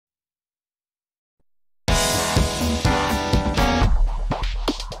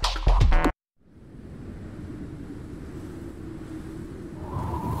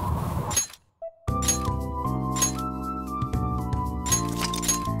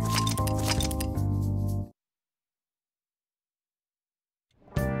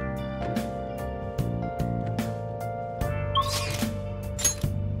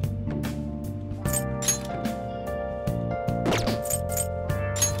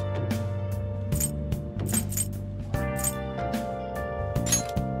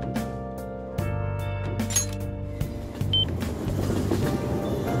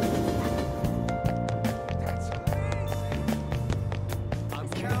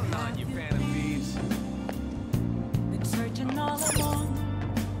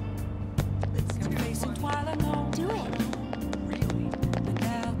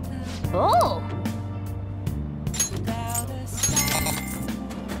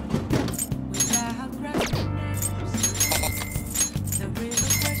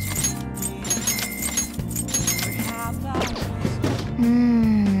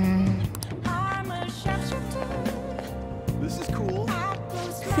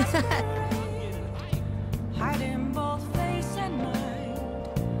Hiding both face and mind,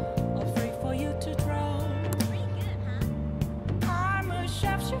 afraid for you to drown. I'm a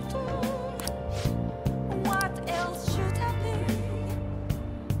sharpshooter. What else should I be?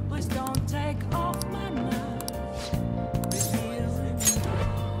 Please don't take off my mask.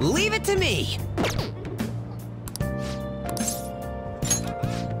 Leave it to me!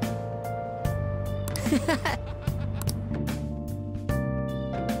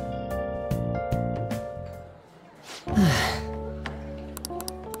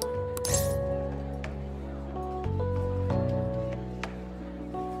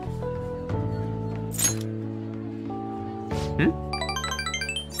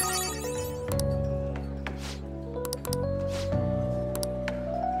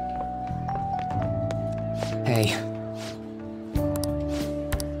 Hey.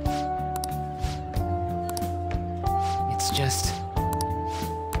 It's just...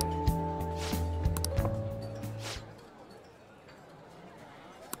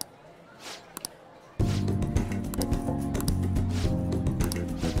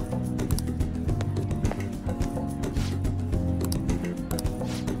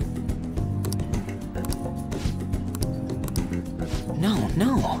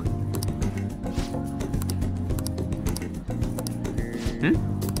 No.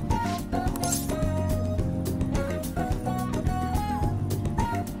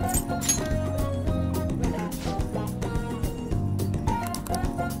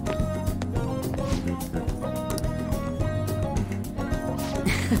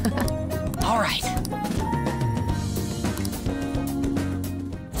 All right.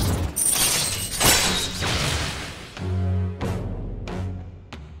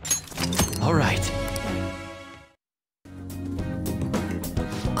 All right.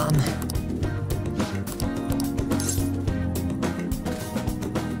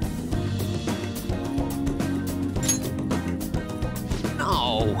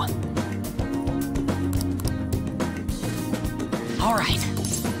 No. All right.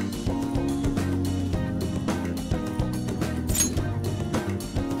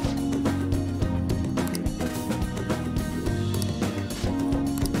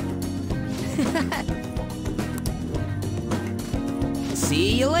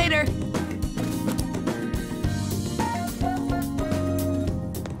 See you later.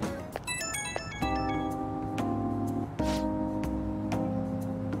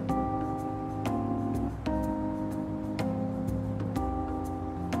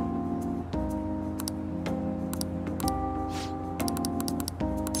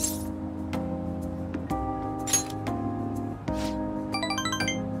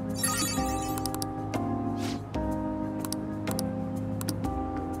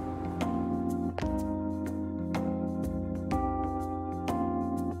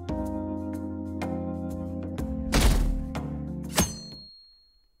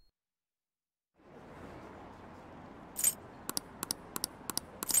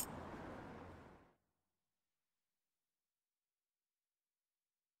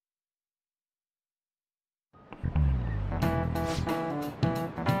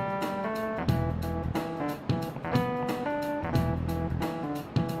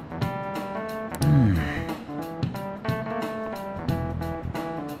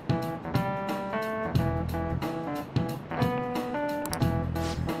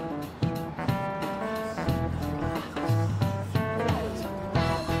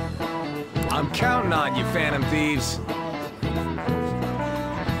 I'm counting on you, Phantom Thieves.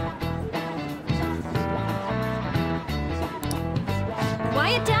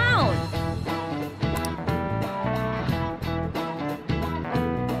 Quiet down!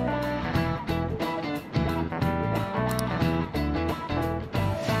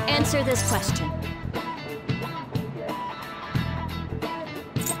 Answer this question.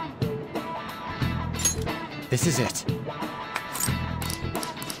 This is it.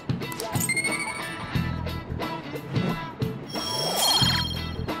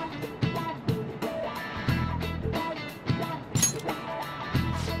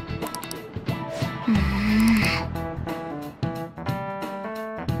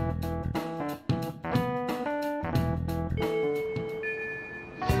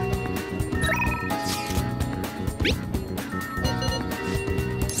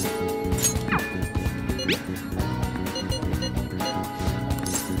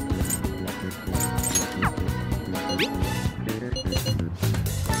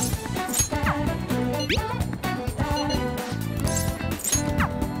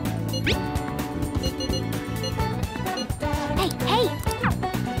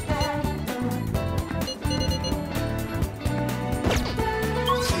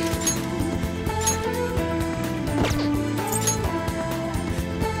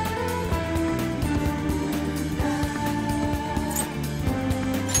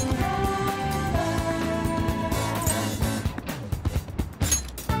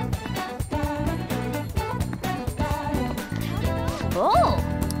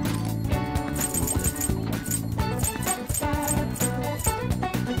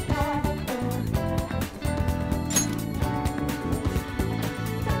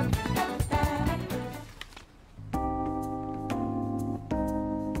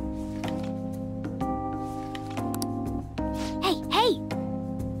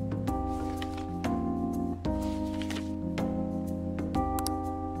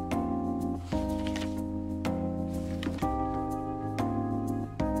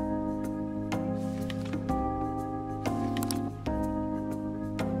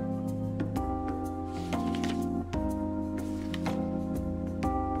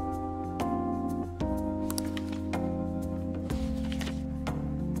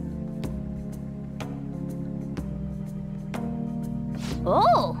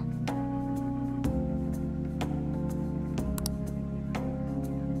 Oh!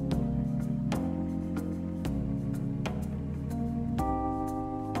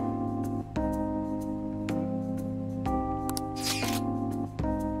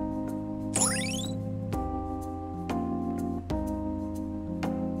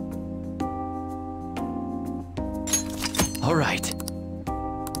 All right.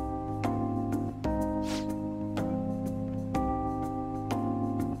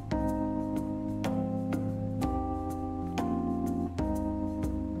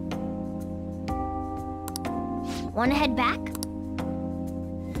 Wanna head back?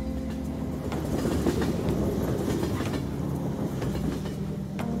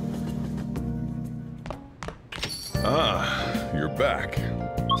 Ah, you're back.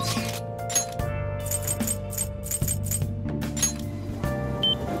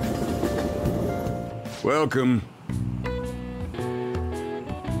 Welcome.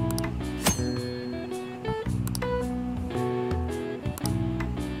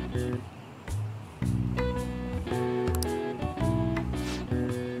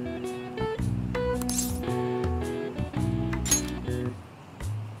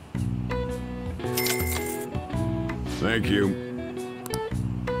 Thank you.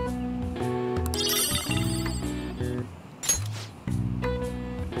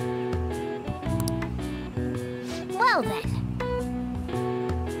 Well then.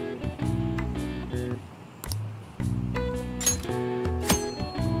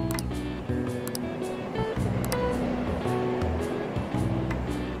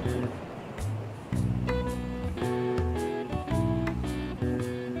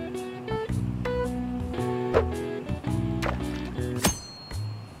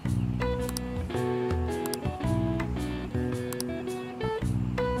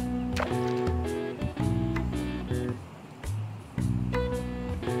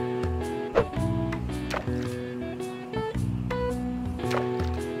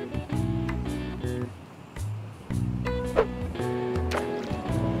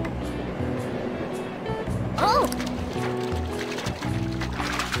 Oh!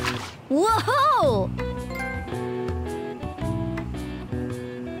 Whoa!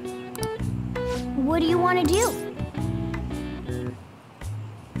 What do you want to do?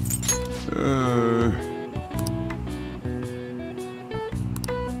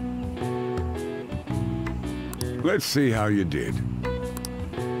 Let's see how you did.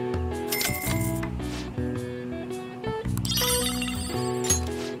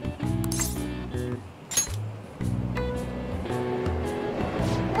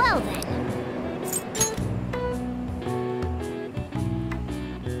 Well then.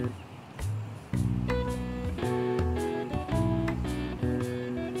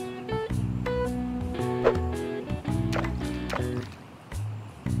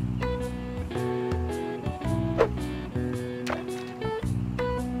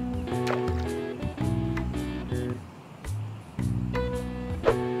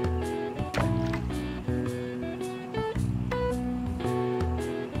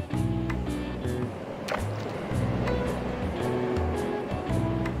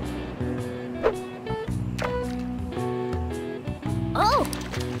 Oh!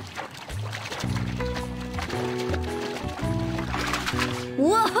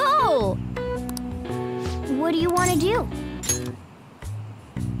 Whoa! What do you want to do?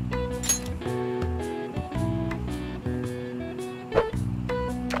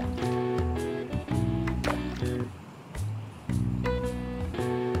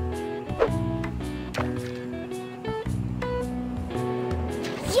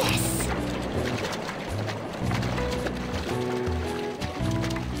 Yes!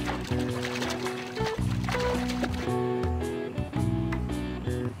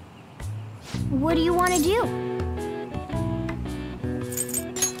 What do you want to do?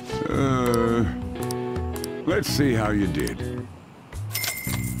 Let's see how you did.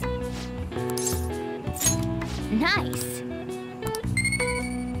 Nice.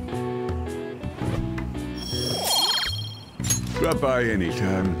 Drop by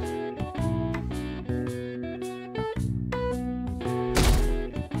anytime.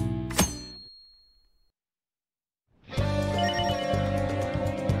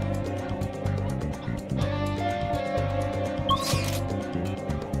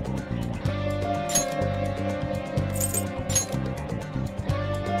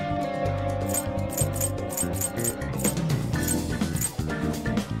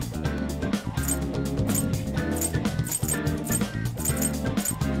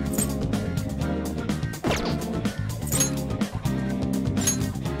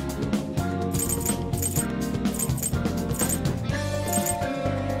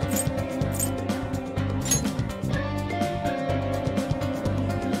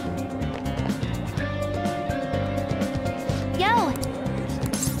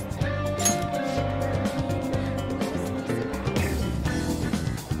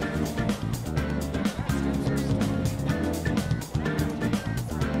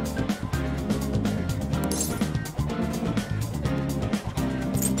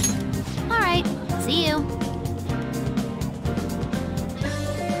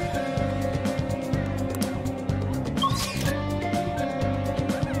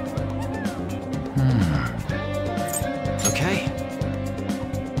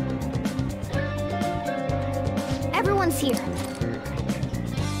 Here.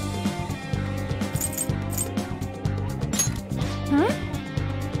 Huh?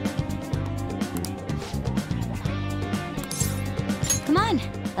 Come on,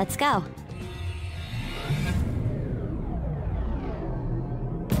 let's go.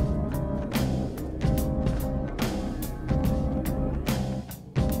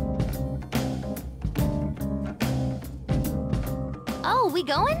 Oh, we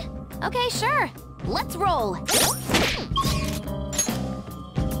going? Okay, sure. Let's roll.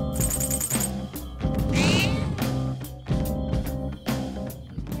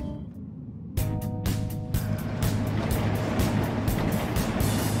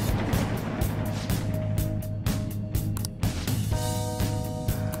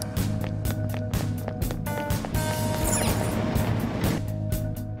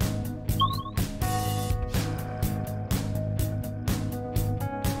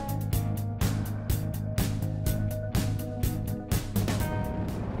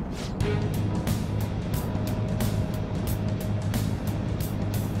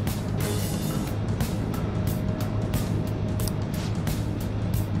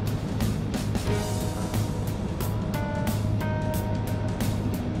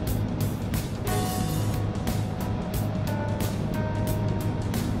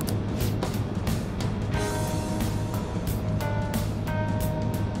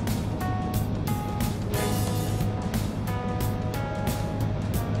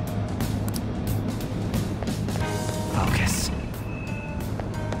 Focus.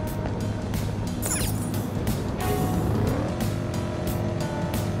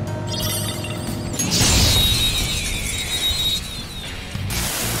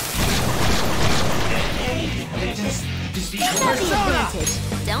 Advantage.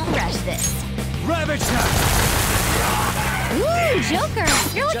 Don't rush this. Ravage time! Ooh, Joker,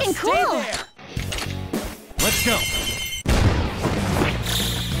 you're looking Just stay cool. there. Let's go.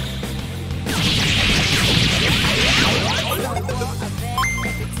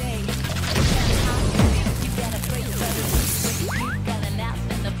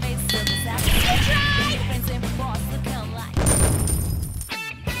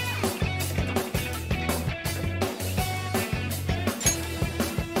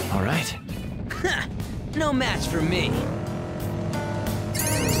 All right. No match for me.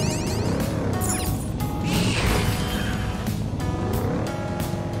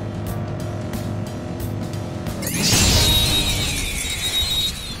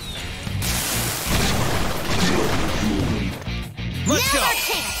 Let's go. Now's our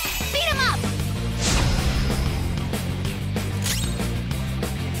chance. Beat him up.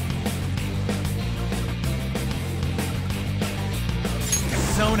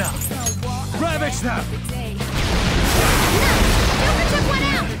 Persona. Ravage them. Joker took one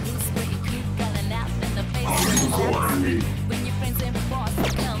out.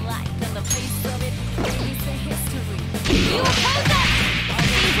 You oppose us.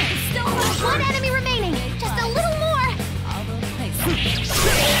 Still only one enemy remaining. Just a little more.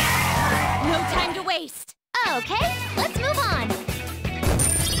 No time to waste. Okay, let's move on.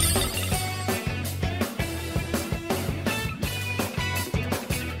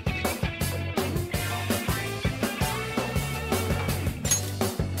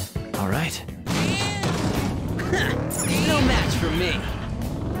 All right. No match for me.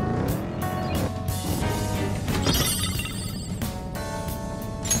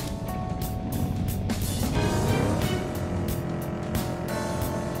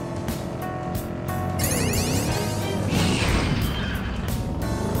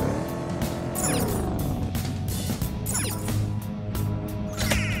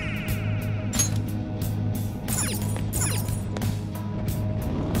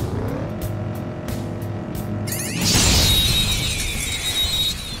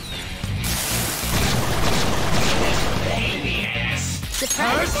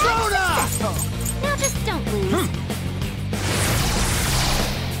 Surprise attack successful. Now just don't lose.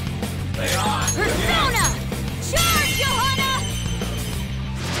 Persona! Charge, Johanna!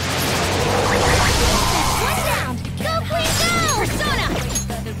 One down. Go, Queen, go! Persona!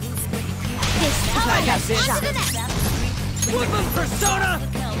 This I got on this. to the next. Woodman Persona.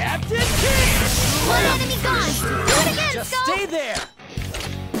 Captain King. One enemy gone. Do it again, Just Skull. stay there.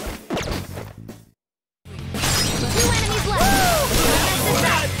 2 enemies left.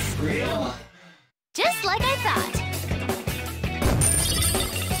 That's real. Just like I thought.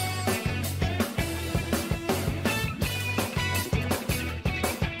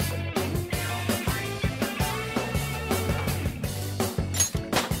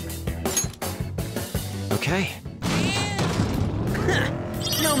 Okay.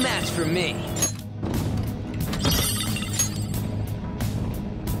 No match for me.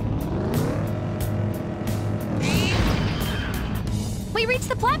 We reached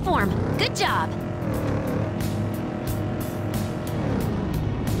the platform. Good job.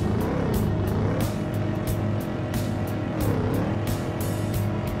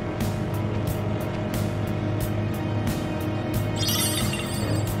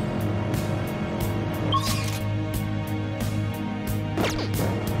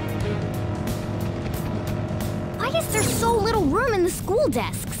 Why is there so little room in the school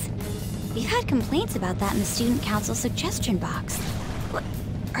desks? We've had complaints about that in the student council suggestion box. What?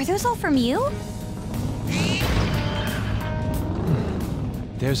 Are those all from you?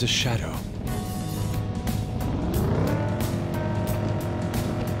 There's a shadow.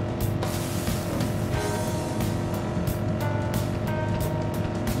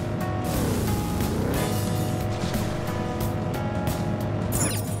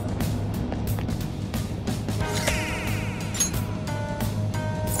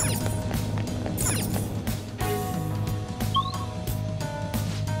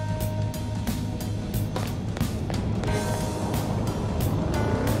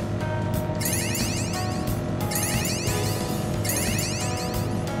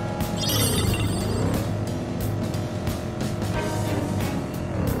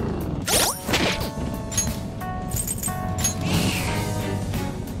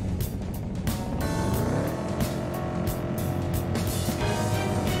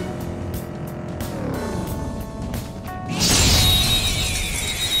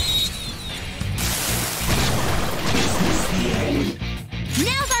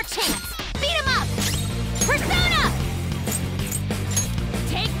 Now's our chance! Beat him up! Persona!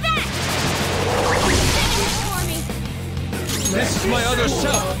 Take that! Second it for me! This is my other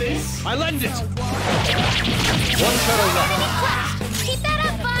self. I lend it. One pedal left. Keep that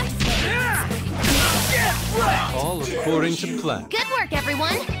up, Fox! All according to plan. Good work,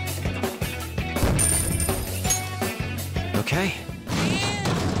 everyone! Okay.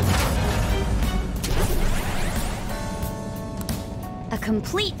 A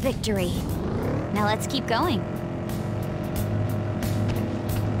complete victory. Now let's keep going.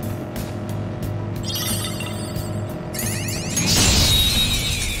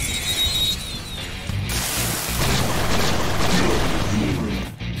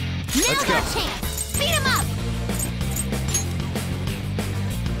 Now's our chance! Beat him up!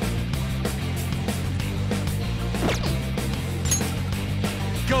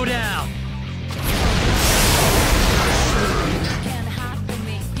 Go down.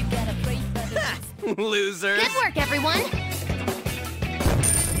 Losers. Good work, everyone!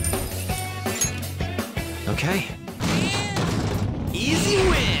 Okay. Easy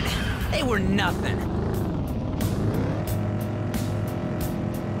win. They were nothing.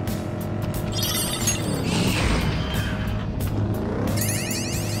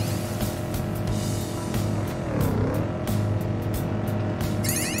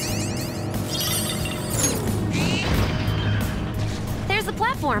 There's the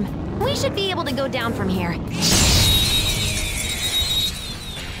platform. We should be able to go down from here.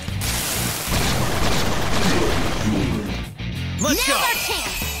 Let's Now's go. our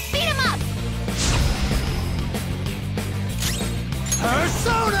chance! Beat him up!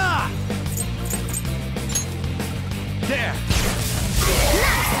 Persona. There.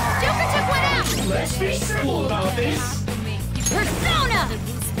 Nice! Joker took one out! Let's be simple about this. Persona!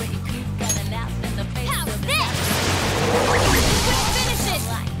 How's this? Finish it!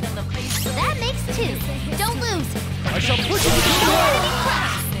 That makes two. Don't lose. I shall push you to the floor.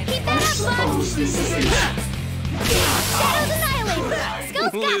 Keep that up, Fox! Shadows annihilate!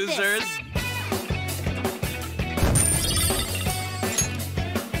 Skull's got Losers.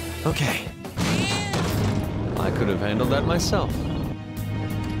 Okay. I could have handled that myself.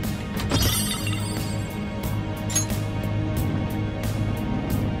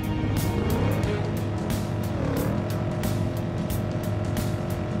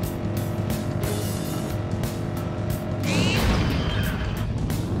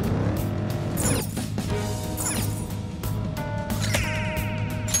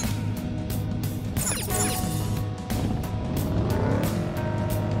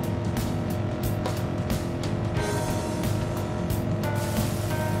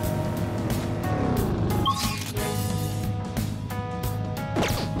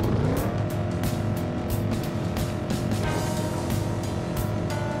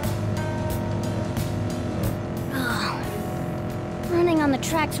 Running on the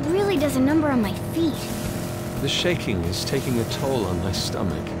tracks really does a number on my feet. The shaking is taking a toll on my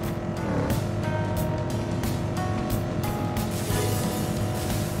stomach.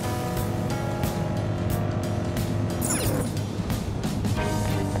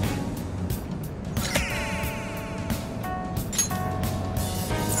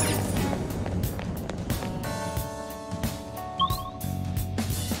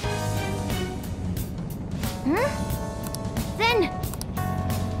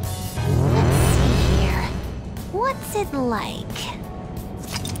 it like?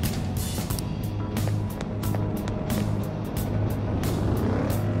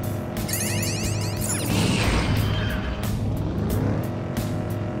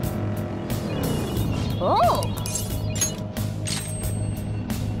 Oh!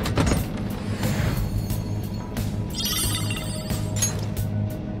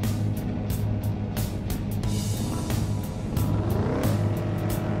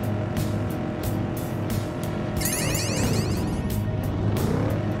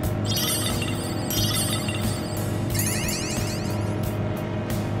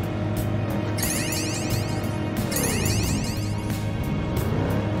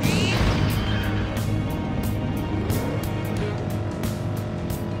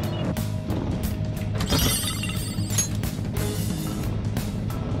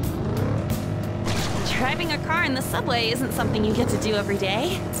 Driving a car in the subway isn't something you get to do every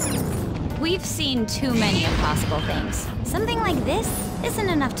day. We've seen too many impossible things. Something like this isn't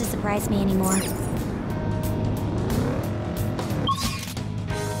enough to surprise me anymore.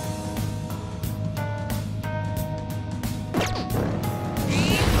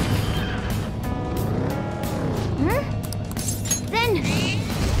 Then...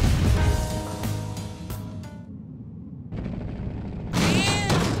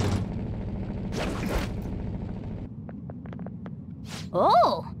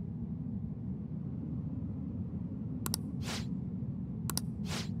 Oh!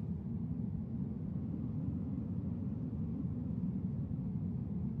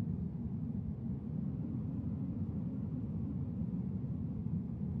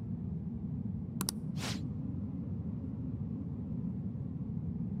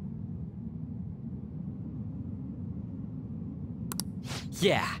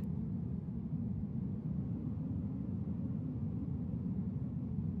 Yeah.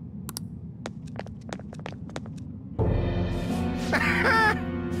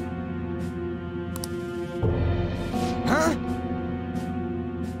 Huh?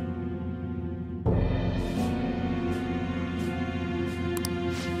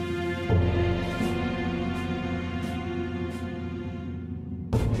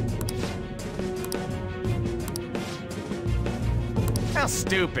 How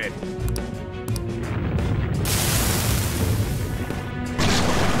stupid.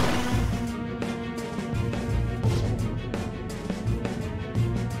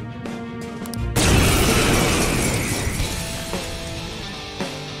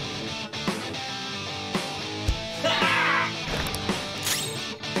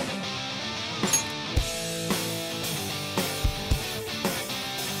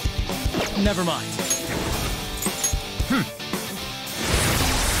 Never mind.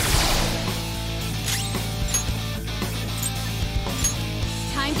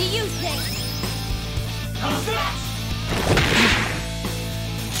 Time to use this! How's that?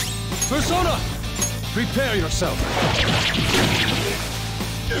 Persona! Prepare yourself.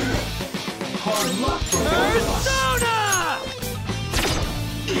 Hard luck for both of us. Persona!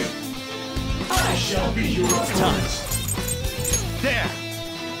 I shall be your opponent. There!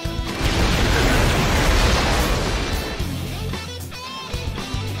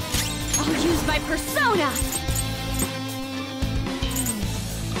 I'll use my persona!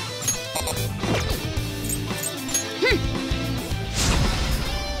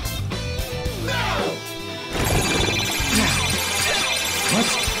 What?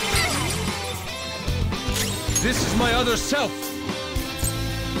 This is my other self!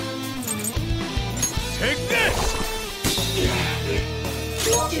 Take this!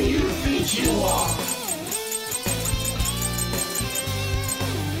 What do you think you are?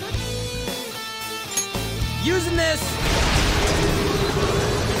 Using this!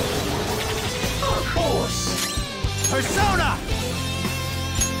 Of course! Persona!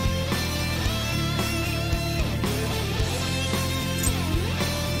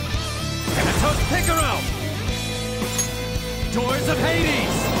 Thanatos Picaro! Doors of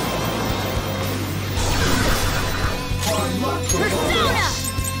Hades! Hard luck for both of Persona! us.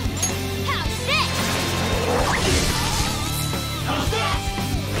 How's this? How's that?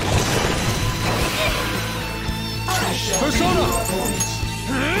 I shall Persona! be your opponent.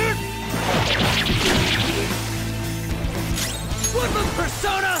 Woodland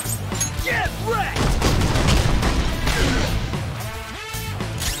Persona! Get wrecked!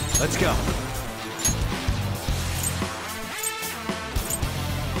 Let's go.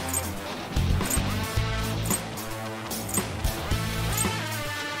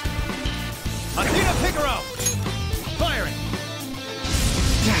 Akira Picaro! Firing!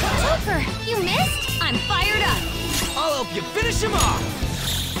 Joker, you missed? I'm fired up! I'll help you finish him off!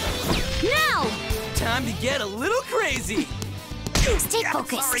 Now! Time Time to get a little crazy. Stay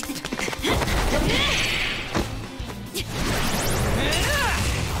focused.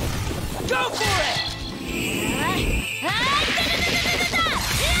 Go for it!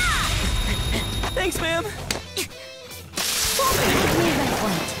 Thanks, ma'am.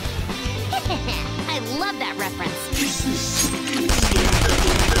 I love that reference.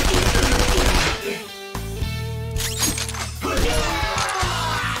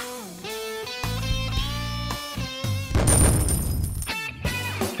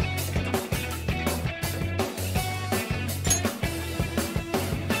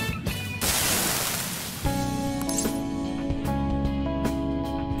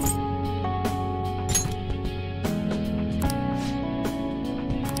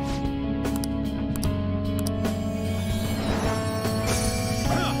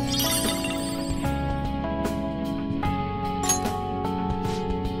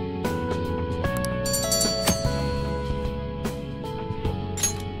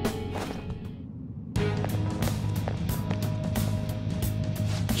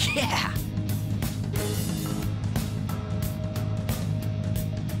 Yeah!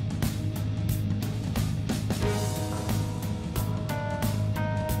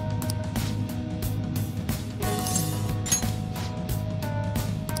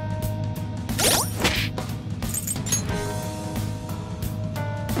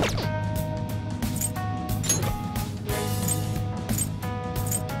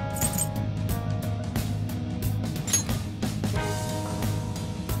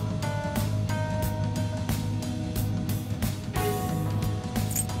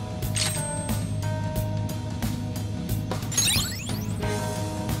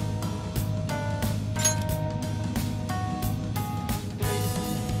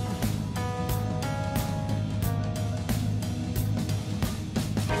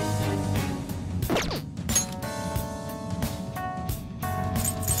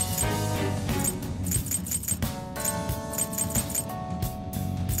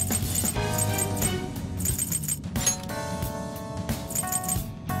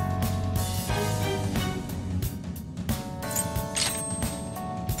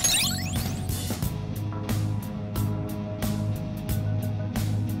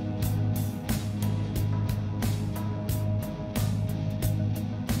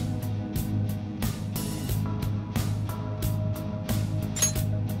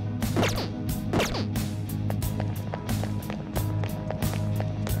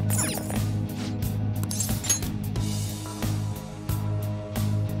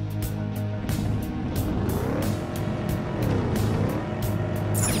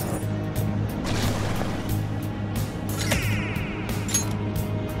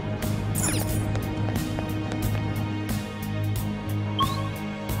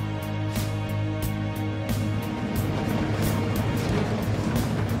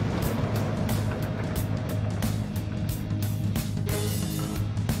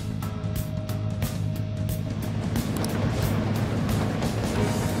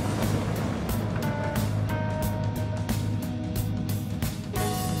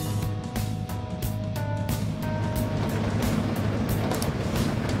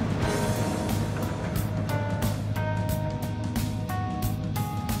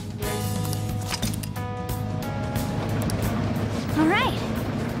 All right,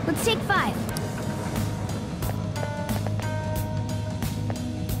 let's take 5.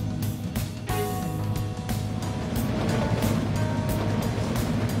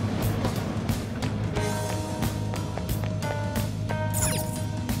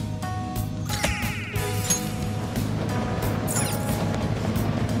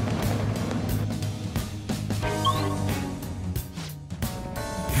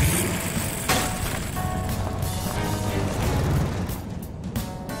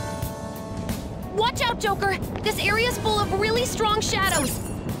 Watch out, Joker! This area's full of really strong shadows!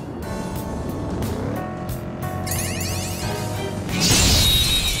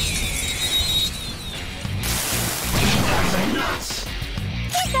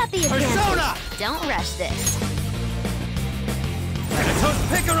 We got the advantage. Persona! Don't rush this. Thanatos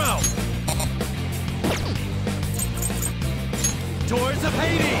Picaro! Doors of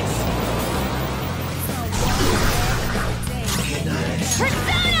Hades!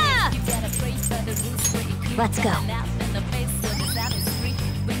 Persona! Let's go.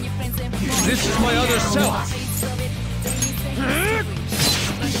 This is my other self!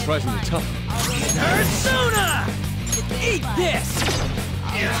 Surprisingly tough. Persona! Eat this!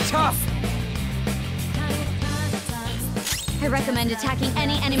 It's tough! I recommend attacking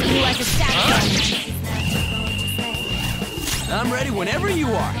any enemy who has a status. I'm ready whenever you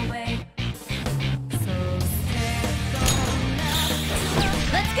are.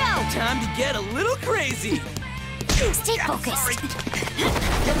 Time to get a little crazy. Stay focused.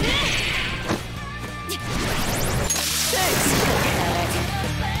 Thanks.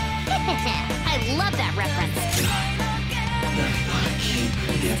 I love that reference.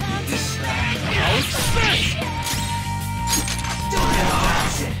 I'll smash!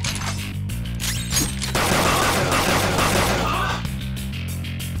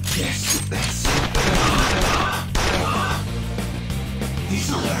 Yes, that's it. These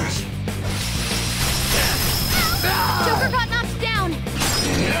alerts. Joker got knocked down.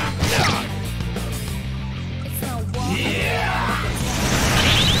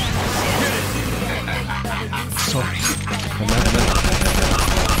 Sorry.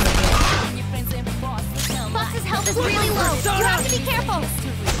 Fox's health is really low. You have to be careful.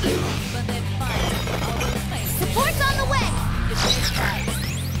 Support's on the way.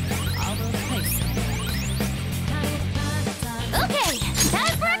 Okay,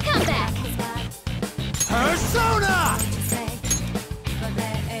 time for a comeback. Persona!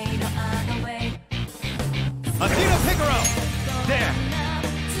 Akira Picaro! There!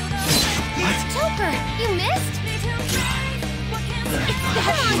 Joker, you missed?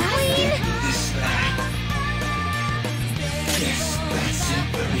 Come on, Queen! Yes, that's it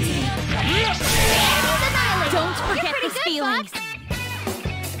for me. Don't forget You're pretty this good, feeling. Fox.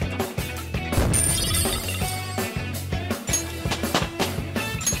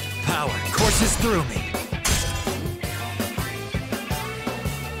 Power courses through me.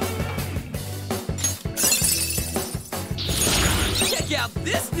 Check out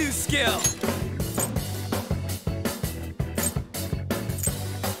this new skill!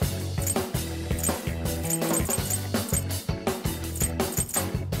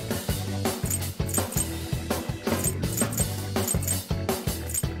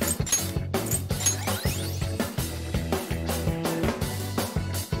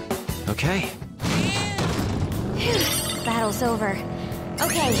 Okay. Battle's over.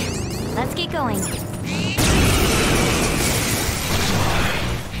 Okay, let's get going.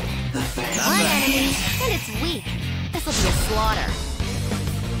 One enemy, and it's weak. This'll be a slaughter.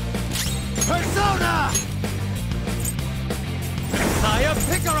 Persona! Akira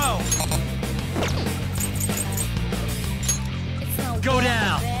Picaro! Go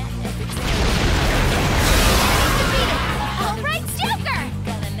down! All right, Joker!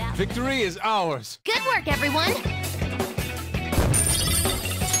 Victory is ours. Good work, everyone.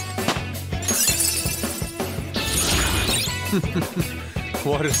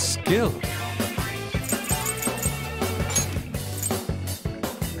 What a skill.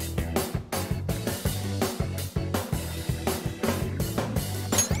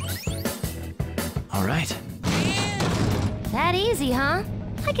 All right. That easy, huh?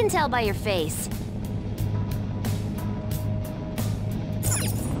 I can tell by your face.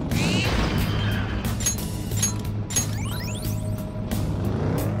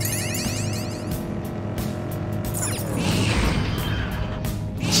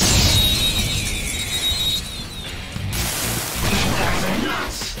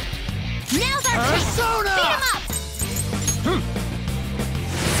 Now's our chance! Persona! Beat him up!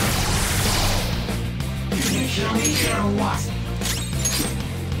 You can kill me here or what?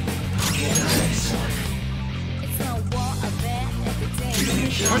 Okay, nice. You can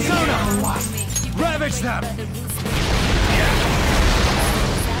kill me here or what? Ravage them!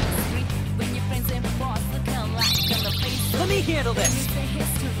 Let me handle this!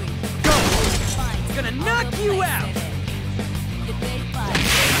 Go! It's gonna knock you out!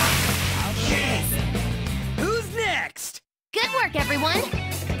 Who's next? Good work, everyone!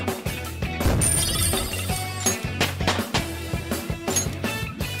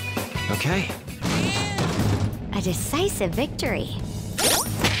 Okay. A decisive victory.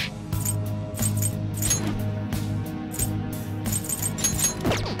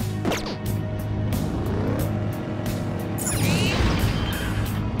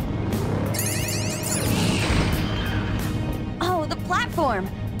 Oh, the platform.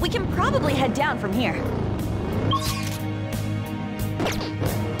 We can probably head down from here.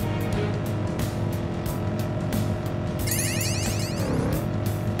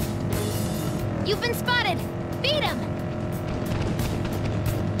 You've been spotted! Beat him!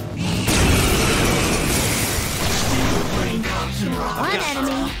 One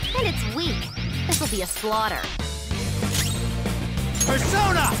enemy, and it's weak. This'll be a slaughter.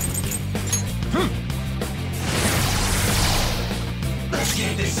 Persona! Let's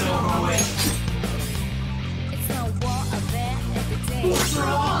get this over with. What's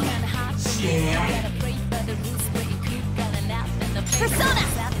wrong? Scared? Persona!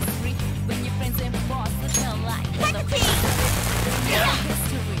 Pack the team!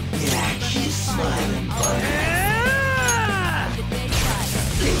 Yeah, keep smiling, buddy.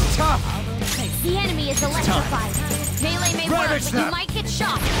 Tough! The enemy is electrified. Melee may work, but you might get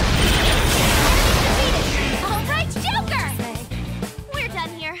shot. Enemy defeated. All right, Joker! We're done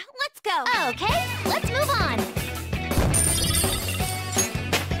here. Let's go. Okay, let's move on.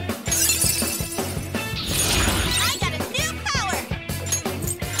 I got a new power!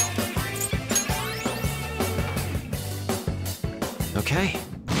 Okay.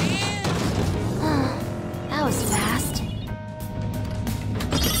 That was fast.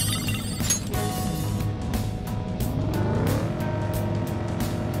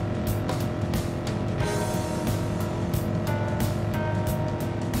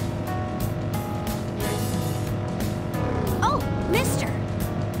 Oh, mister.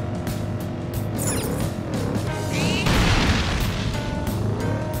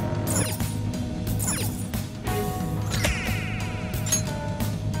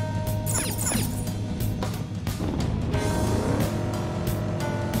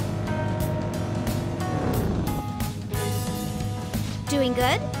 Doing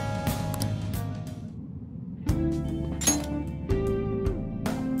good?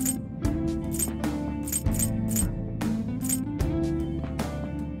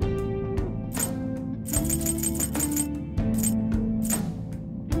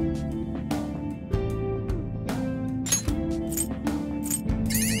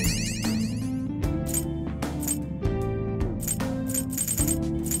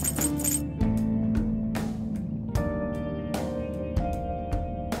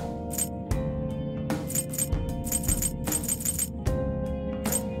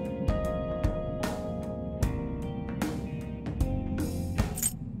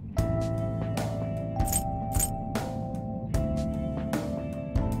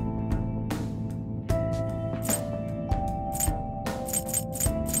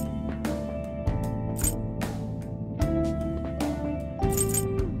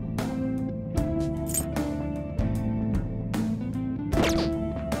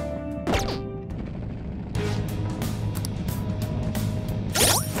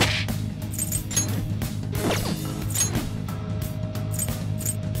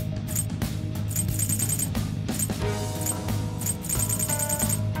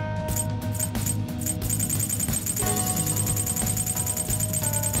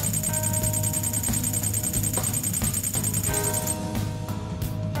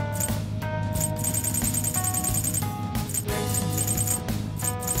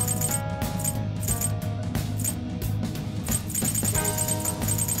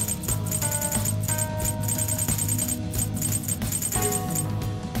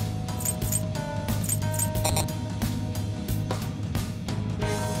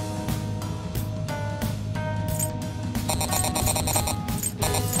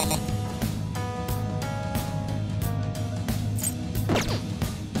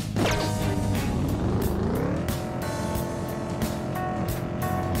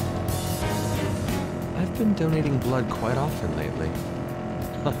 I've been donating blood quite often lately.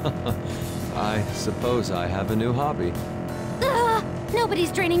 I suppose I have a new hobby.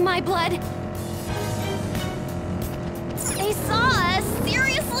 Nobody's draining my blood. They saw us?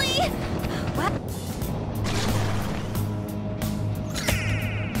 Seriously? What?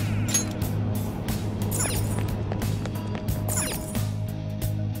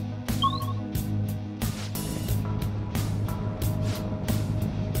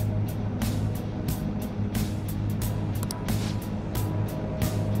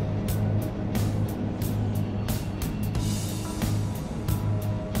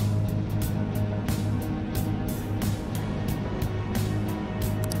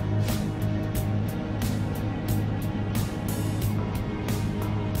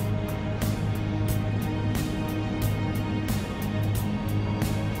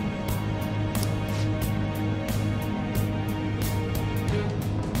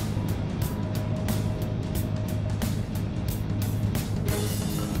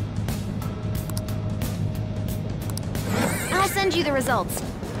 I'll send you the results.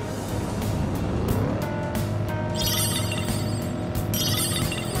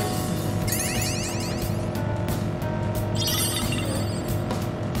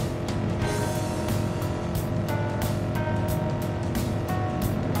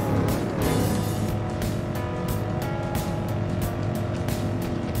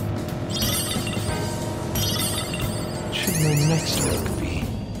 Should my next work be?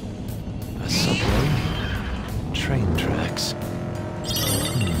 A subway? Train tracks?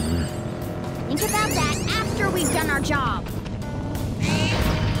 Think about that after we've done our job.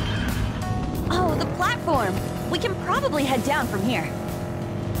 Oh, the platform. We can probably head down from here.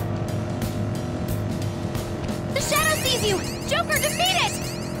 Shadow sees you! Joker, defeat it!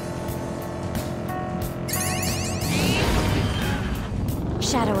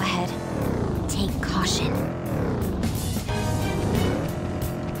 Shadow ahead. Take caution.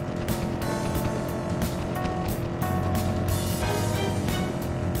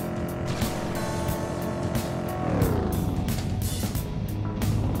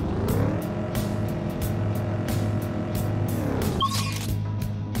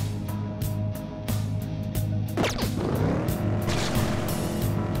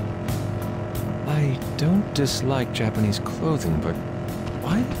 I don't dislike Japanese clothing, but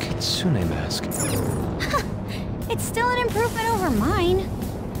why the kitsune mask? It's still an improvement over mine.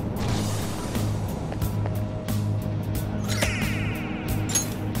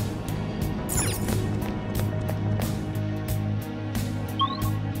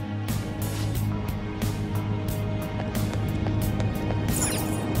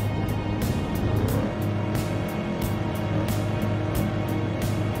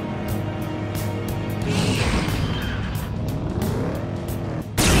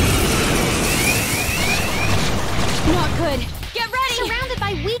 Not good. Get ready! Surrounded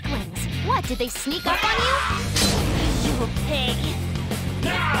by weaklings. What, did they sneak up on you? You pig.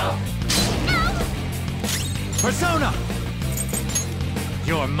 Now! No! Persona!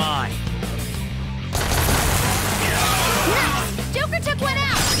 You're mine. Nice! Joker took one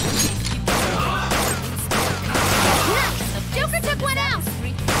out! Nice! Joker took one out!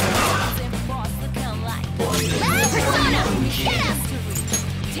 Last Persona! Get him!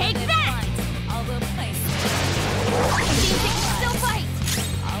 Take that! Seems they can still fight!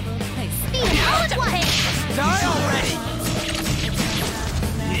 Beat him all at once! Die already!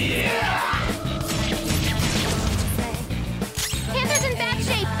 Panther's in bad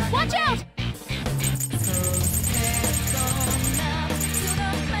shape! Watch out!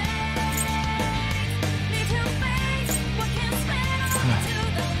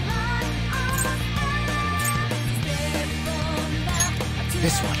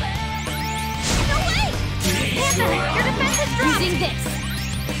 This one. No way! Panther, your defense is dropped! Using this!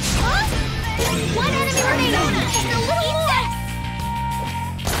 Huh? One enemy remaining! Just a little more!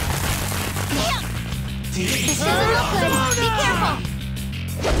 Damn! This doesn't look good! Be careful!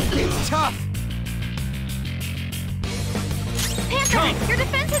 It's tough! Panther, your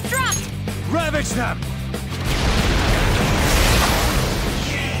defense is dropped! Ravage them!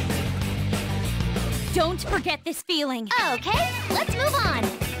 Don't forget this feeling. Okay, let's move on.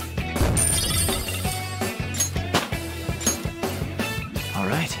 All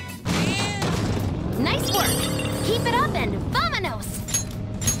right. Nice work. Keep it up and vamonos.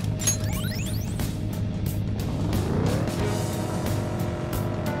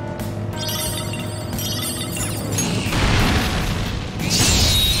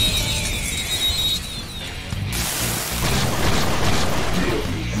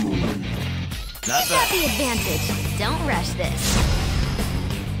 Not You got the advantage. Don't rush this.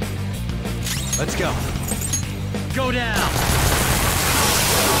 Let's go. Go down!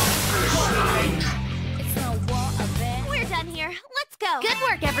 We're done here. Let's go. Good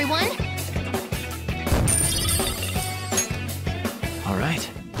work, everyone. All right.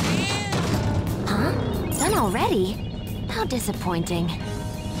 Huh? Done already? How disappointing.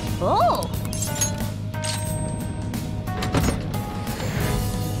 Oh!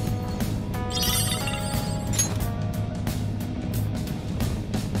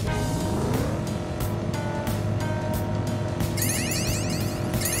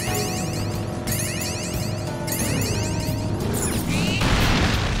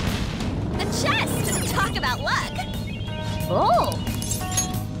 A chest! Talk about luck! Oh!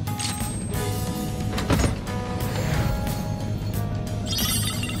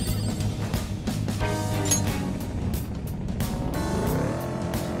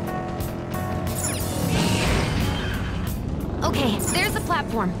 Okay, there's the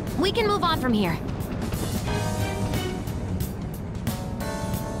platform. We can move on from here.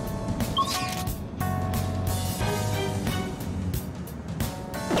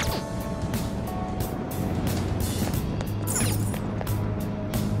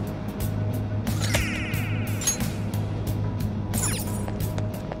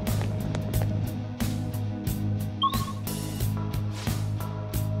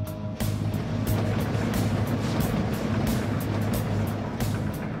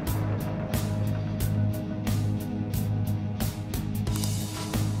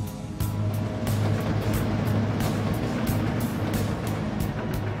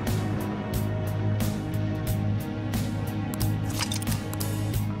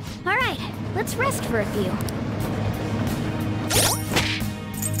 All right, let's rest for a few.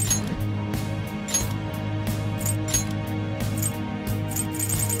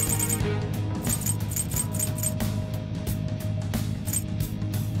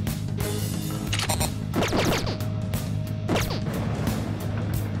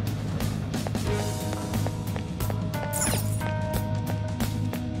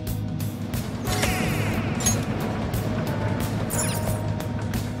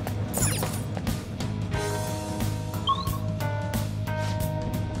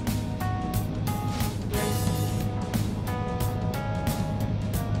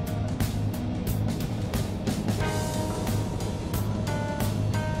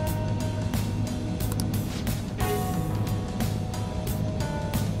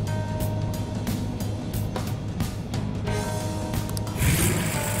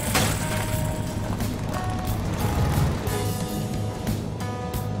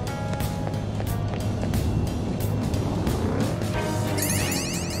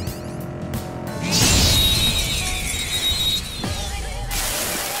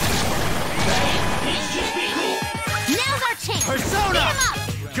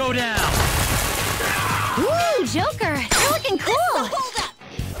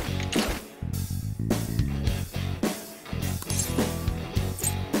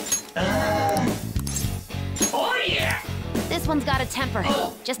 one's got a temper.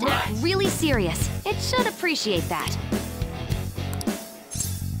 Just act really serious. It should appreciate that.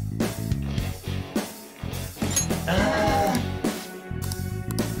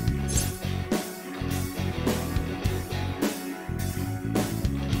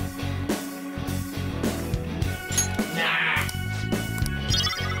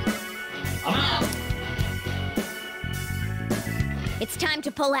 It's time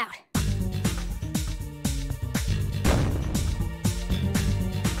to pull out.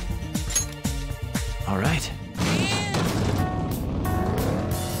 All right.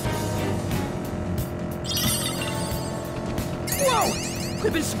 Whoa!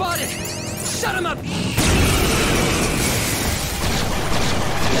 We've been spotted! Shut him up! Not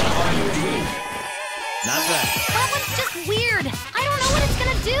bad. That one's just weird. I don't know what it's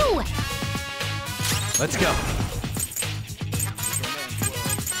gonna do. Let's go.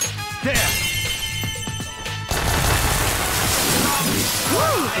 There!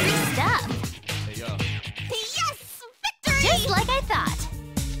 Woo! Great stuff. Yes! Victory! Just like I thought.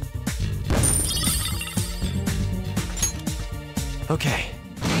 Okay.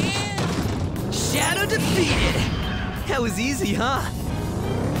 Shadow defeated! That was easy, huh?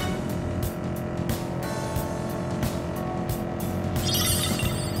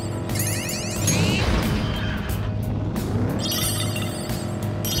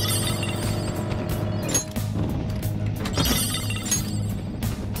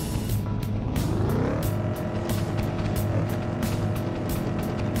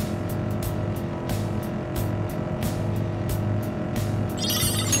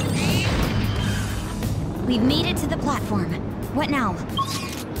 We've made it to the platform. What now?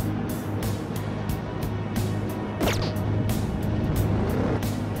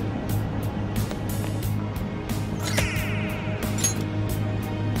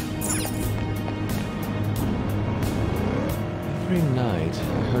 Every night,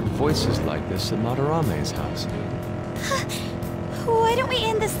 I heard voices like this at Madarame's house. Why don't we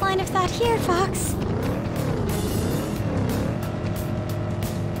end this line of thought here, Fox?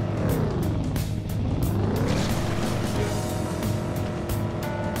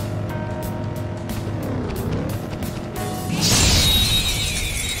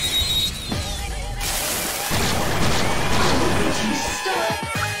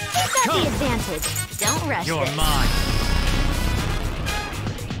 The advantage. Don't rush You're this. mine.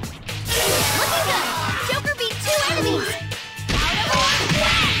 Looking good. Joker beat 2 enemies.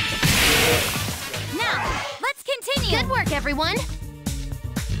 Now, let's continue. Good work, everyone.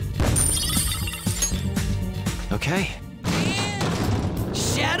 Okay.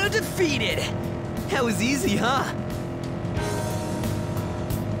 Shadow defeated! That was easy, huh?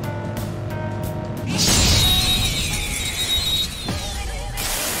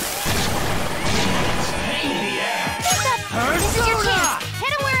 This is your chance. Hit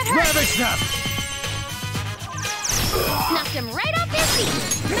him where it hurts. Ravage them! Knocked him right off his feet.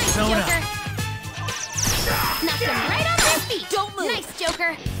 Nice, Persona. Joker. Knocked him right off his feet. Don't move. Nice,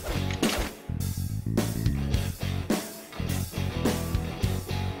 Joker.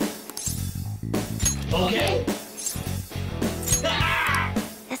 Okay.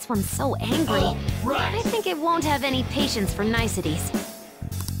 This one's so angry. Right. I think it won't have any patience for niceties.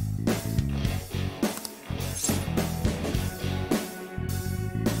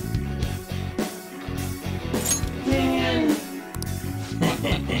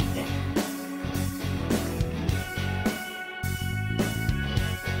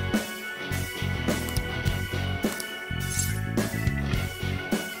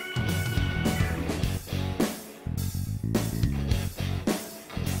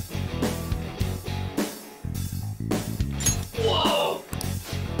 Whoa!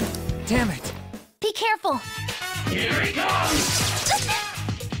 Damn it! Be careful. Here he comes!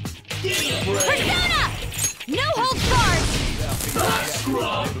 Give me a break! Persona! No holds barred. Black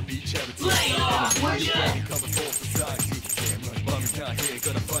scrub! Lay off, would ya?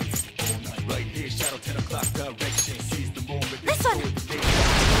 This one.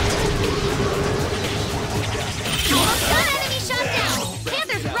 Almost got enemy shot down.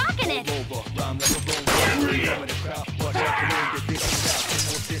 Panther's rocking it.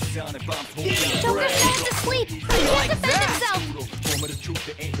 Joker's fast asleep. He can't defend himself.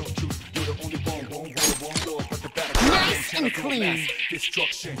 Nice and clean.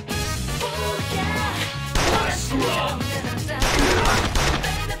 Black scrub!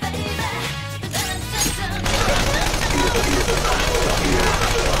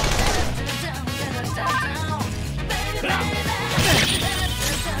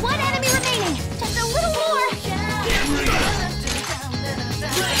 One enemy remaining. Just a little more.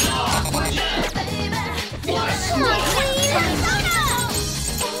 Come on, Queen.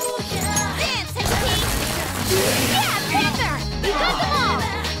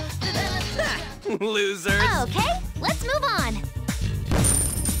 Losers. Okay, let's move on.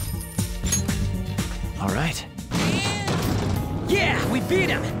 All right. Yeah, we beat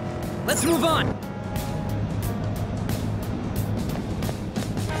him. Let's move on.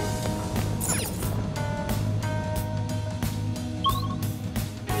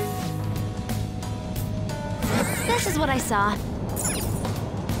 This is what I saw.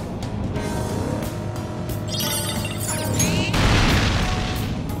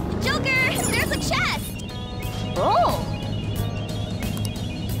 Joker, there's a chest! Oh!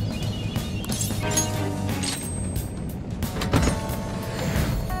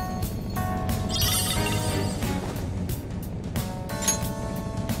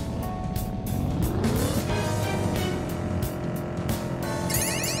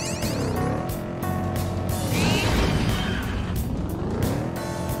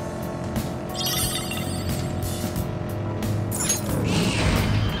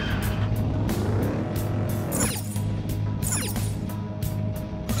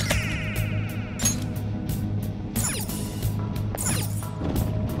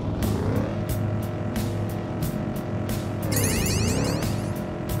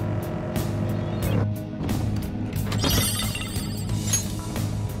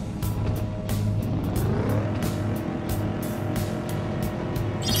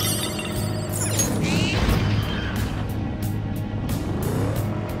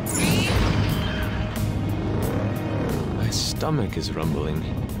 Stomach is rumbling.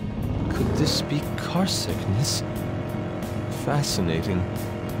 Could this be car sickness? Fascinating.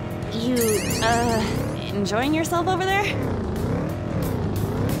 You, enjoying yourself over there?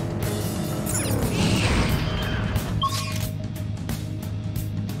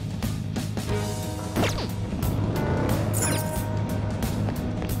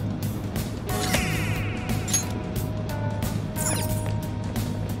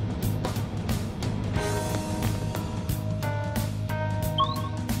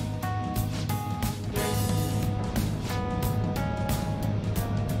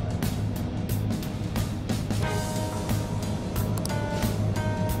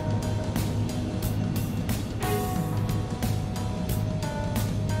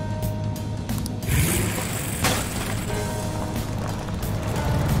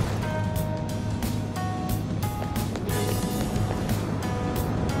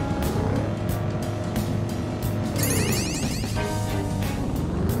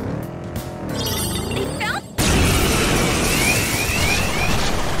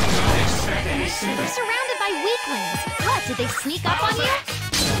 You're surrounded by weaklings. What, did they sneak up on you?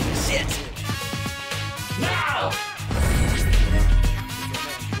 Shit! Now!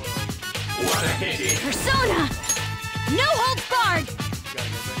 What a pity! Persona! No holds barred!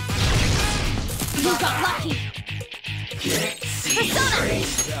 You got lucky! Persona!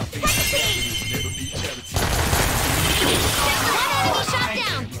 Hexy! One enemy shot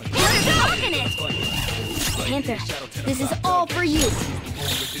down! Panther's rocking it! Panther, this is all for you!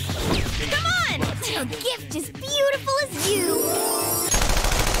 Come on! A gift as beautiful as you!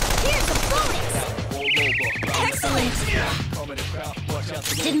 Here's a bonus! Excellent!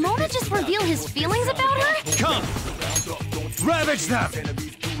 Did Mona just reveal his feelings about her? Come! Ravage them!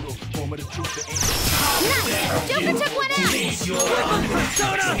 Nice! Joker took one out!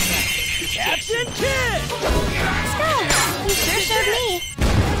 Persona! Captain Kid! Oh, you sure showed me!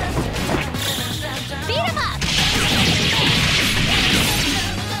 Beat him up!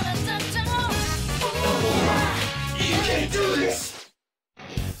 You can do this!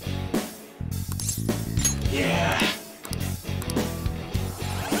 Yeah!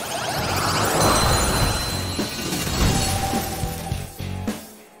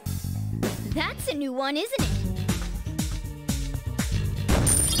 That's a new one, isn't it?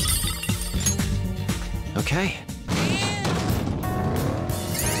 Okay.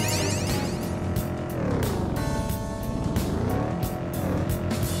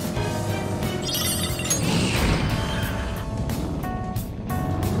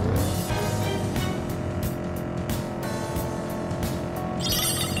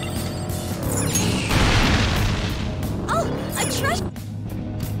 Oh, a treasure!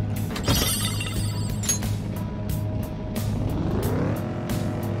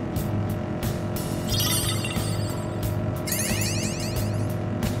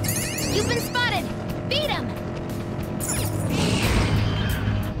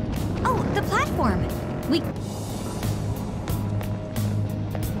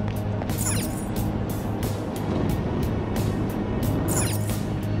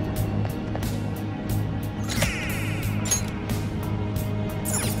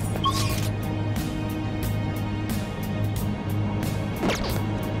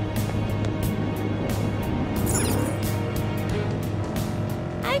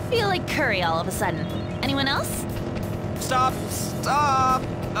 feel like curry all of a sudden. Anyone else? Stop! Stop!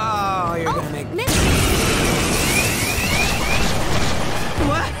 Oh, you're gonna make me.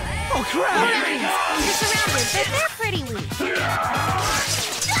 What? Oh, crap! You're surrounded, but they're pretty weak.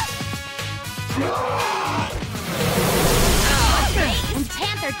 And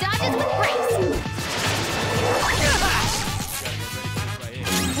Panther dodges with grace.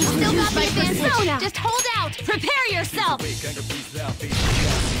 You still got my Persona. Just hold out. Prepare yourself.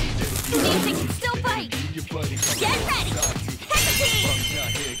 Nancy can still fight. Get ready. Hesitate.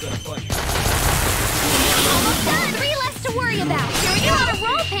 Almost done. 3 less to worry about. You're on a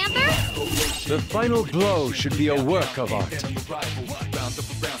roll, Panther. The final blow should be a work of art. Yeah,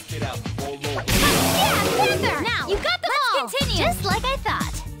 Panther. Now you got them all. Let's continue. Just like I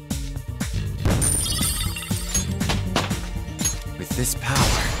thought. With this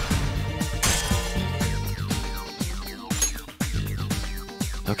power.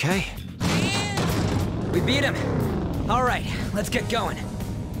 Okay. We beat him. All right, let's get going.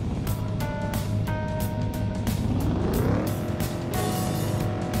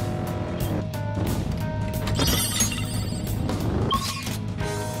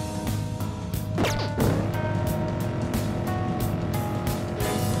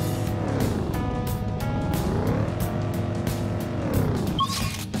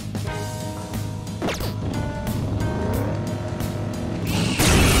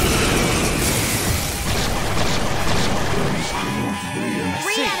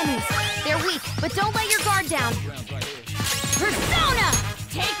 But don't let your guard down. Persona!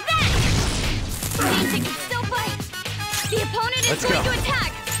 Take that! Nancy can still fight. The opponent is going to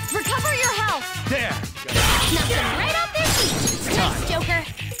attack. Recover your health. There! Knock them right off their feet. Nice, Joker.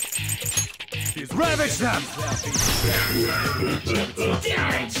 Ravage them!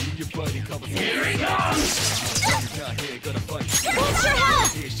 Here he comes! Hold your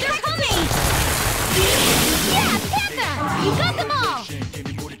health! They're coming! Yeah, Panther! You got them all!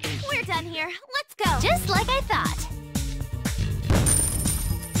 We're done here. Let's go. Just like I thought.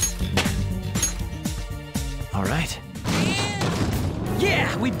 All right.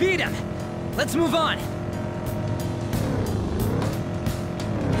 Yeah, we beat him. Let's move on.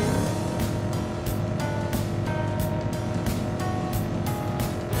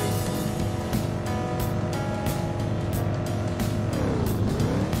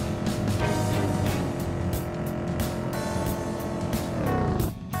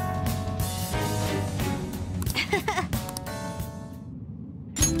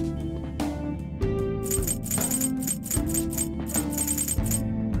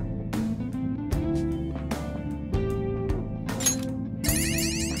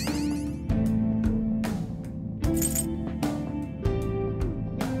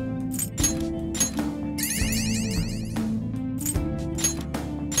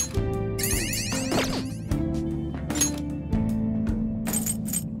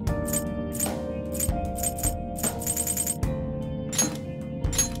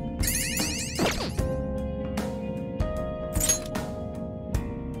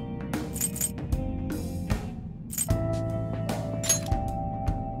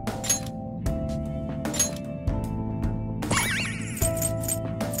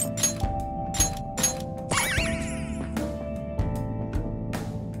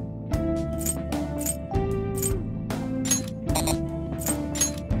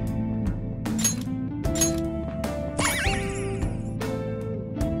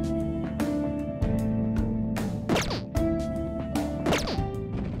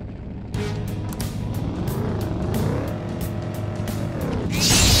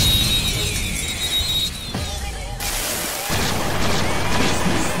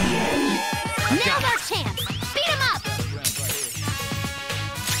 Now's our chance! Beat him up!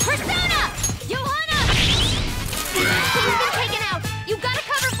 Persona! Johanna! She's been taken out! You gotta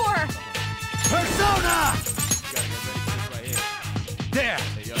cover for her! Persona! There!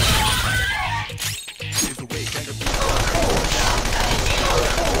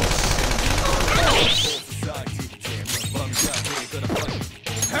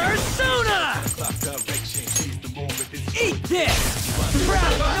 Persona! Eat this!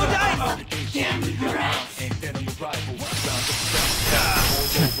 Crap! No dice!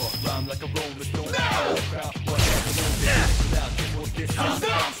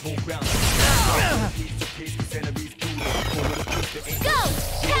 Go!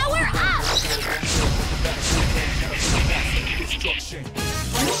 Power up!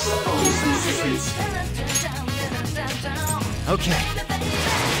 Okay.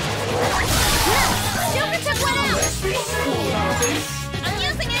 Joker took one out! I'm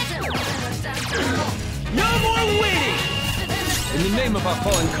using it! No more waiting! In the name of our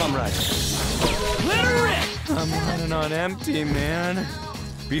fallen comrade. Let her rip! I'm running on empty, man.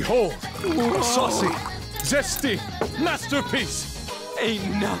 Behold, a saucy, zesty masterpiece! Ain't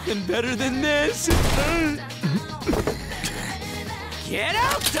nothing better than this. Get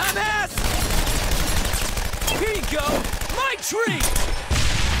out, dumbass! Here you go! My treat!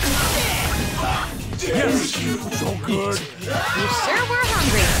 Yes! So good! You sure were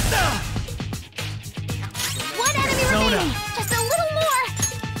hungry. One enemy remaining. Just a little more.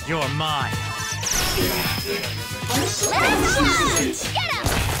 You're mine. Get him!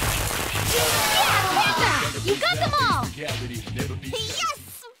 Yeah, Panther! You got them all! Yes!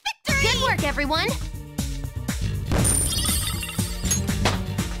 Victory! Good work, everyone!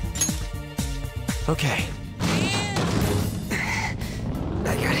 Okay.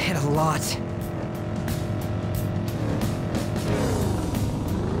 I got hit a lot.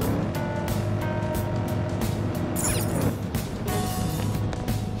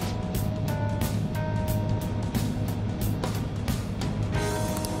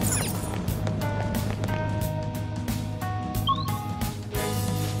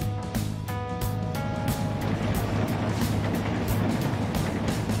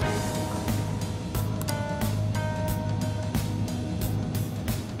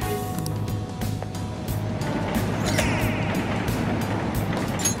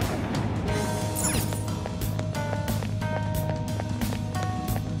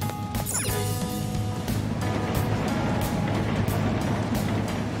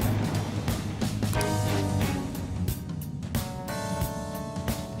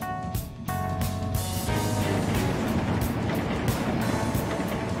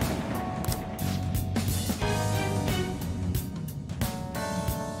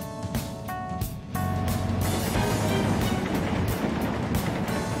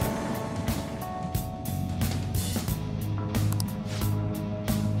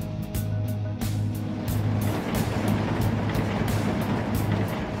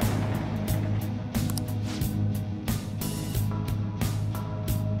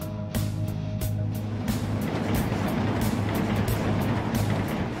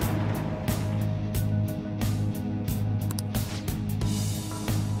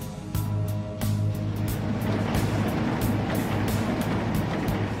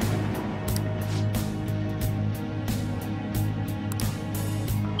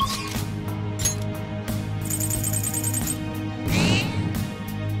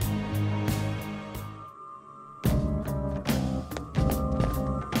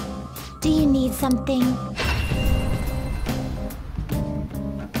 Do you need something?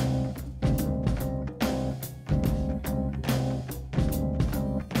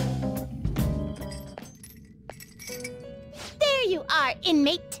 There you are,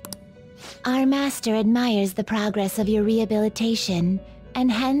 inmate! Our master admires the progress of your rehabilitation,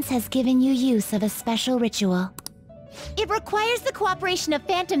 and hence has given you use of a special ritual. It requires the cooperation of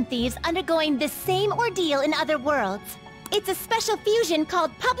phantom thieves undergoing this same ordeal in other worlds. It's a special fusion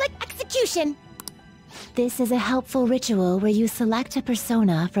called public execution. This is a helpful ritual where you select a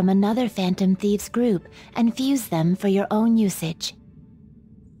persona from another phantom thieves group and fuse them for your own usage.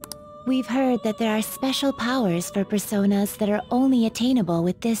 We've heard that there are special powers for personas that are only attainable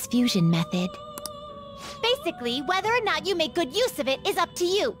with this fusion method. Basically, whether or not you make good use of it is up to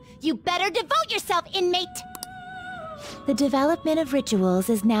you. You better devote yourself, inmate! The development of rituals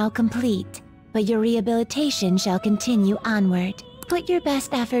is now complete, but your rehabilitation shall continue onward. Put your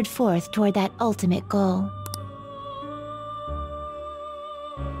best effort forth toward that ultimate goal.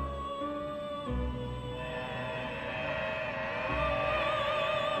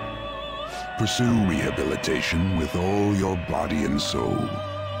 Pursue rehabilitation with all your body and soul.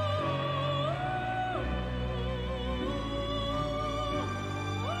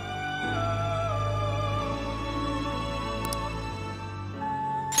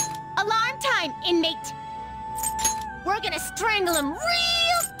 Alarm time, inmate! We're gonna strangle him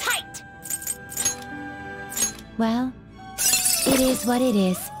real tight! Well, it is what it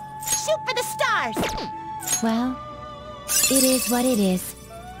is. Shoot for the stars! Well, it is what it is.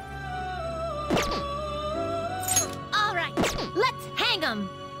 All right, let's hang him!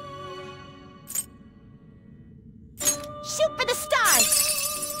 Shoot for the stars!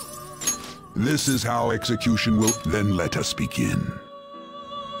 This is how execution will... Then let us begin.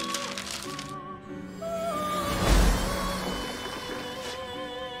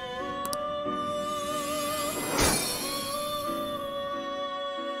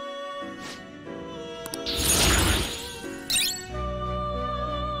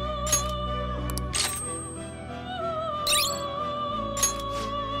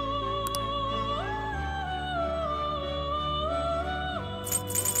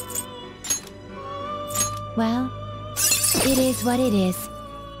 Well, it is what it is.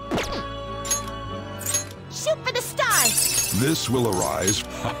 Shoot for the stars! This will arise.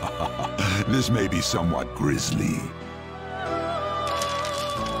 This may be somewhat grisly.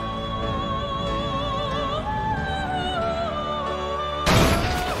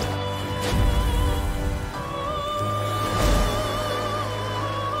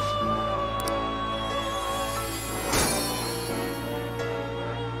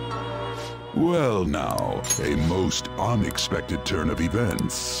 Well now, a most unexpected turn of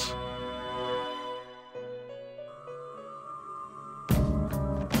events.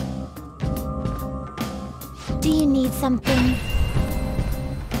 Do you need something?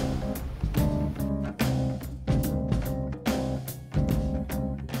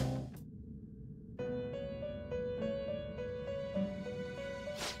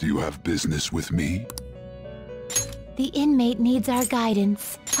 Do you have business with me? The inmate needs our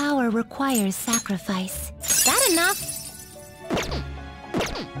guidance. Power requires sacrifice. That enough?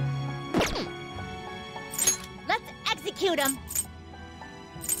 Let's execute him.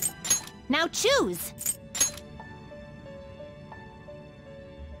 Now choose.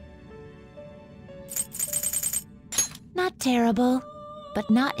 Not terrible, but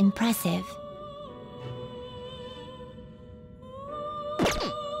not impressive.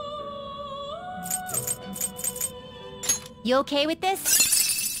 You okay with this?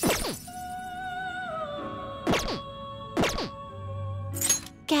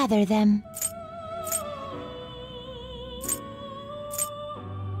 Gather them.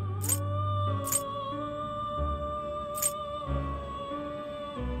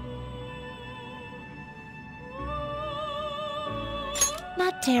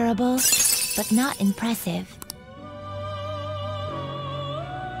 Not terrible, but not impressive.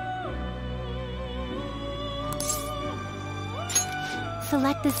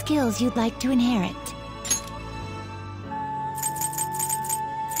 Select the skills you'd like to inherit.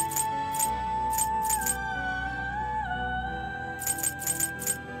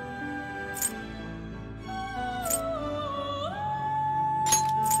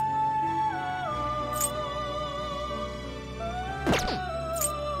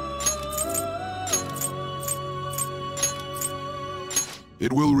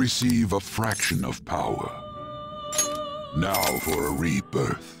 It will receive a fraction of power. Now for a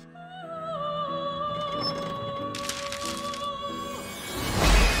rebirth.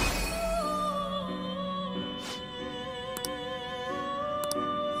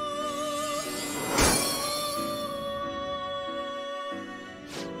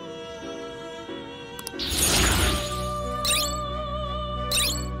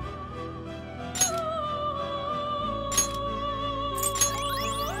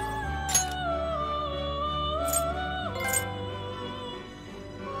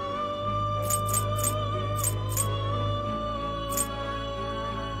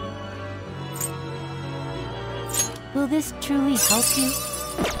 Will this truly help you?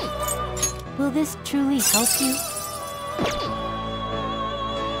 Will this truly help you?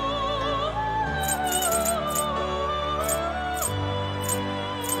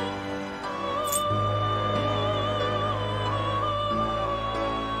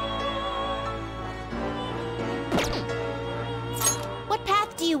 What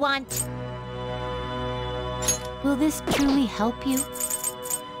path do you want? Will this truly help you?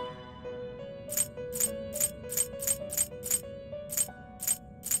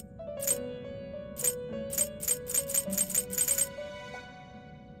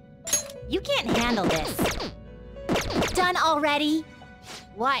 You can't handle this. Done already?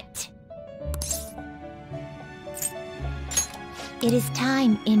 What? It is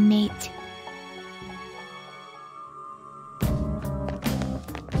time, inmate.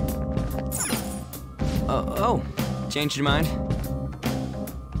 Oh, changed your mind?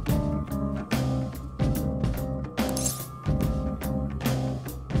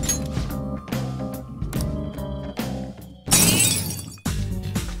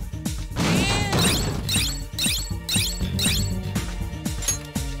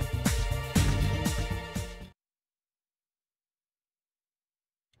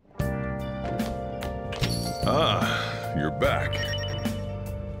 Ah, you're back.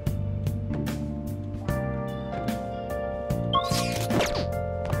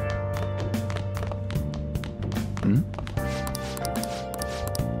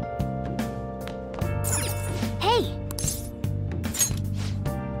 Hey!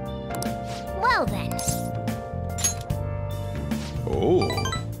 Well then. Oh.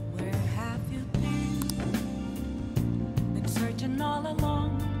 Where have you been? Been searching all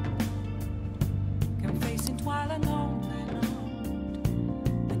along, confessing while alone and on.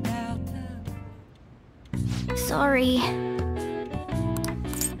 Sorry. Hey!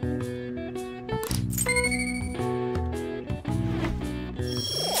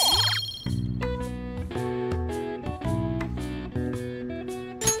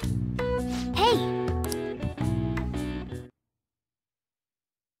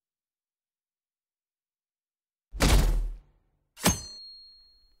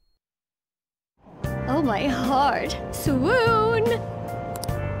 Oh, my heart. Swoon!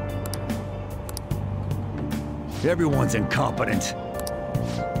 Everyone's incompetent.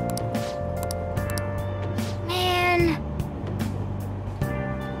 Man.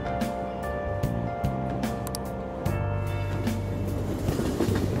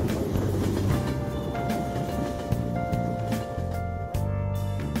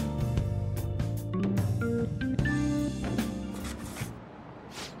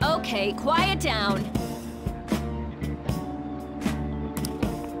 Okay, quiet down.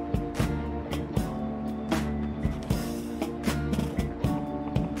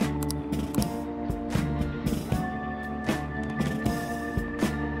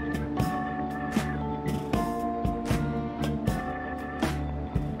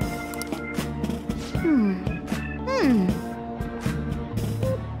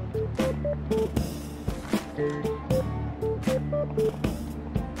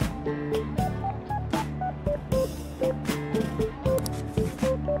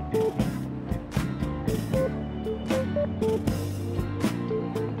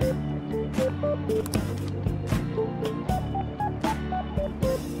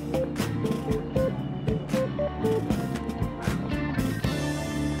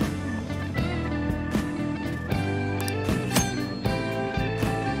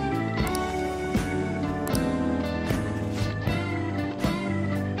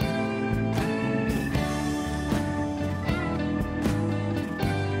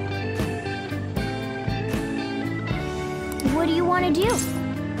 What do you want to do?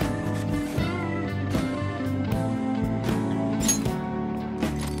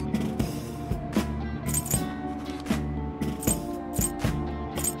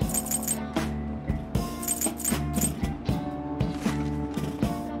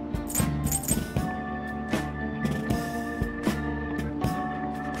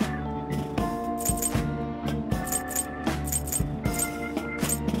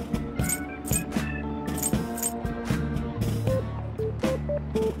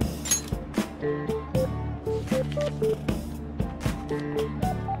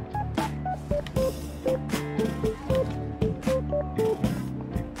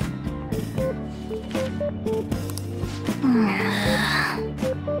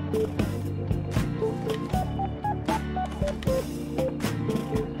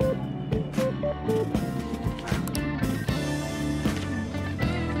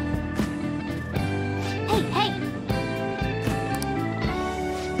 Hey, hey!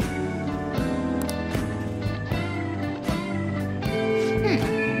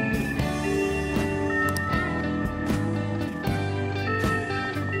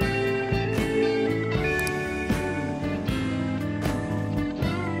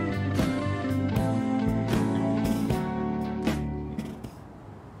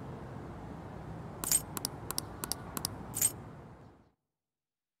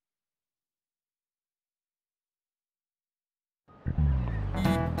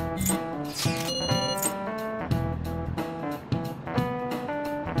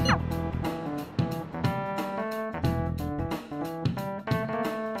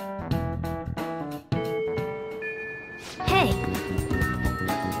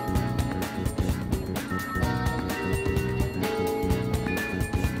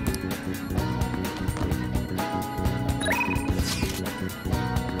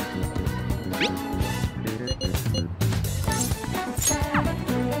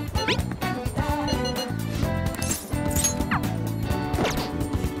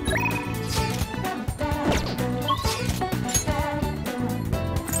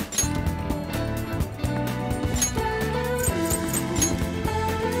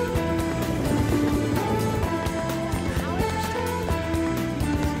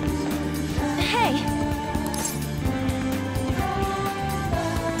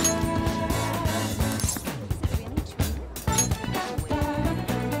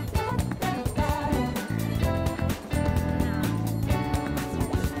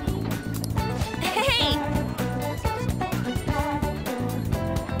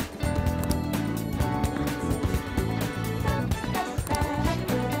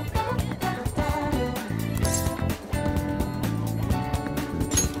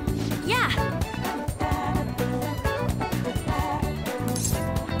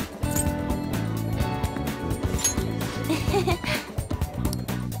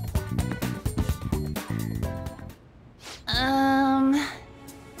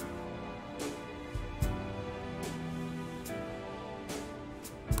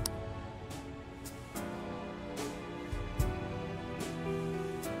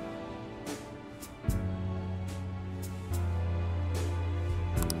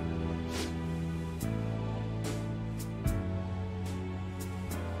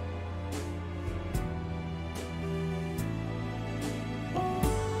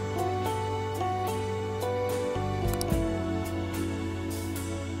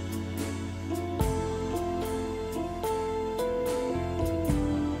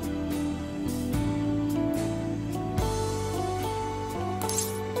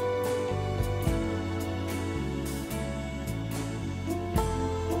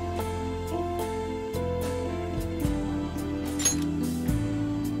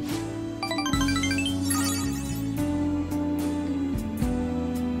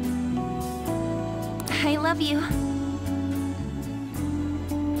 love you.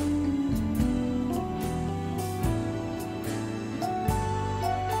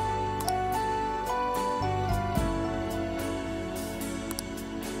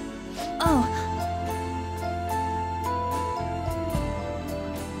 Oh.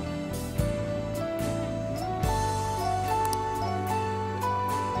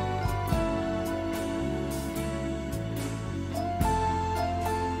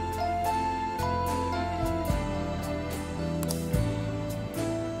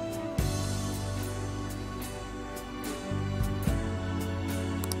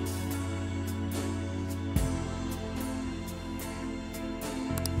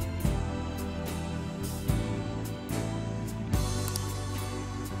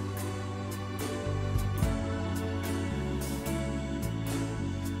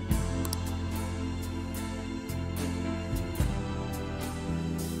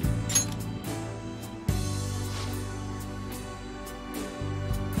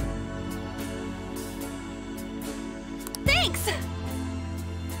 Thanks!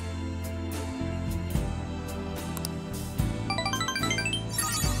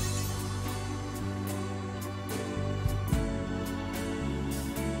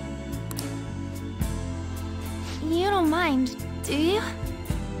 You don't mind, do you?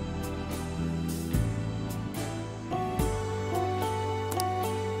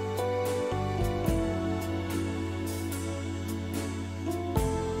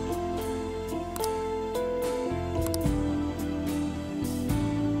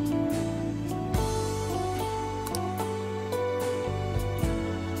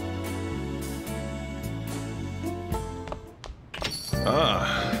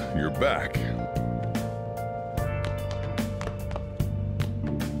 Ah, you're back.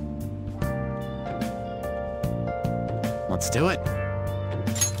 Let's do it.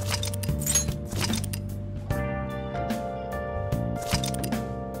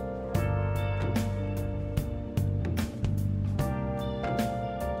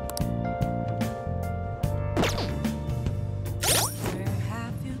 Where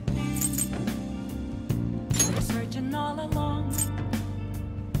have you been? Searching all along,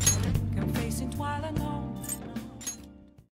 confessing while alone.